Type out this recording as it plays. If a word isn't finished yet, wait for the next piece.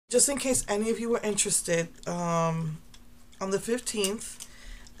Just in case any of you were interested, on the 15th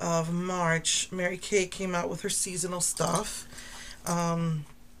of March, Mary Kay came out with her seasonal stuff.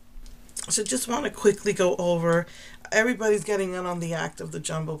 So just want to quickly go over. Everybody's getting in on the act of the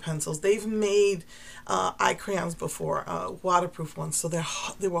jumbo pencils. They've made eye crayons before, waterproof ones, so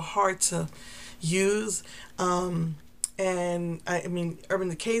they were hard to use. And I mean, Urban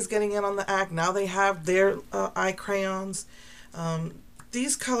Decay's getting in on the act. Now they have their eye crayons.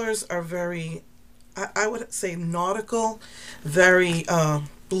 These colors are very, I would say, nautical, very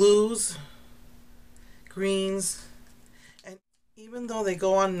blues, greens, and even though they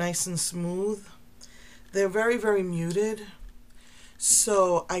go on nice and smooth, they're very, very muted.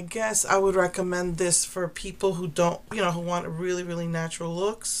 So I guess I would recommend this for people who don't, who want really, really natural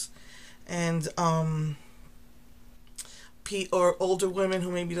looks, and or older women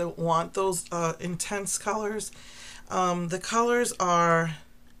who maybe don't want those intense colors. The colors are,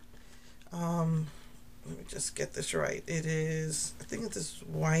 let me just get this right. It is, I think it's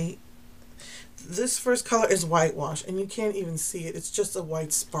white. This first color is whitewash, and you can't even see it. It's just a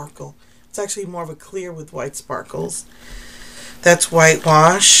white sparkle. It's actually more of a clear with white sparkles. That's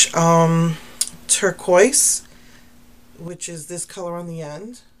whitewash. Turquoise, which is this color on the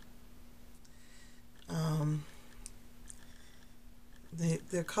end.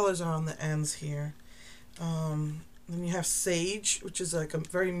 Their colors are on the ends here. Then you have sage, which is like a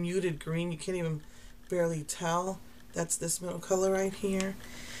very muted green. You can't even barely tell. That's this middle color right here.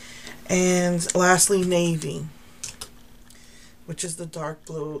 And lastly, navy, which is the dark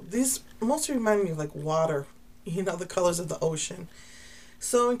blue. These mostly remind me of like water, the colors of the ocean.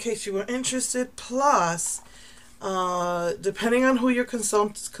 So in case you were interested, plus, depending on who your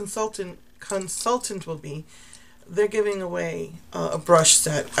consultant will be, they're giving away a brush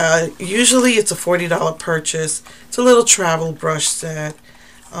set. Usually it's a $40 purchase. It's a little travel brush set,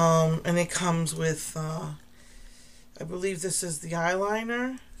 and it comes with, I believe this is the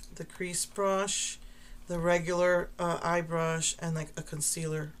eyeliner, the crease brush, the regular eye brush, and like a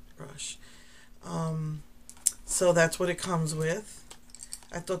concealer brush. So that's what it comes with.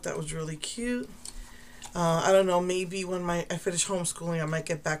 I thought that was really cute. I don't know, maybe when I finish homeschooling, I might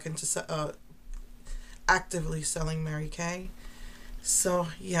get back into actively selling Mary Kay. So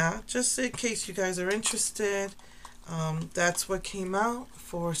yeah, just in case you guys are interested, that's what came out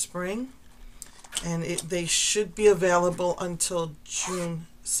for spring, and they should be available until June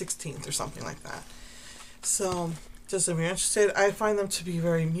 16th or something like that. So just if you're interested, I find them to be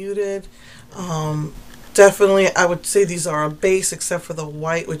very muted. Definitely I would say these are a base except for the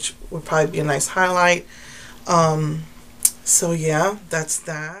white, which would probably be a nice highlight. So yeah, that's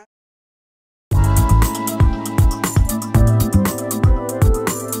that.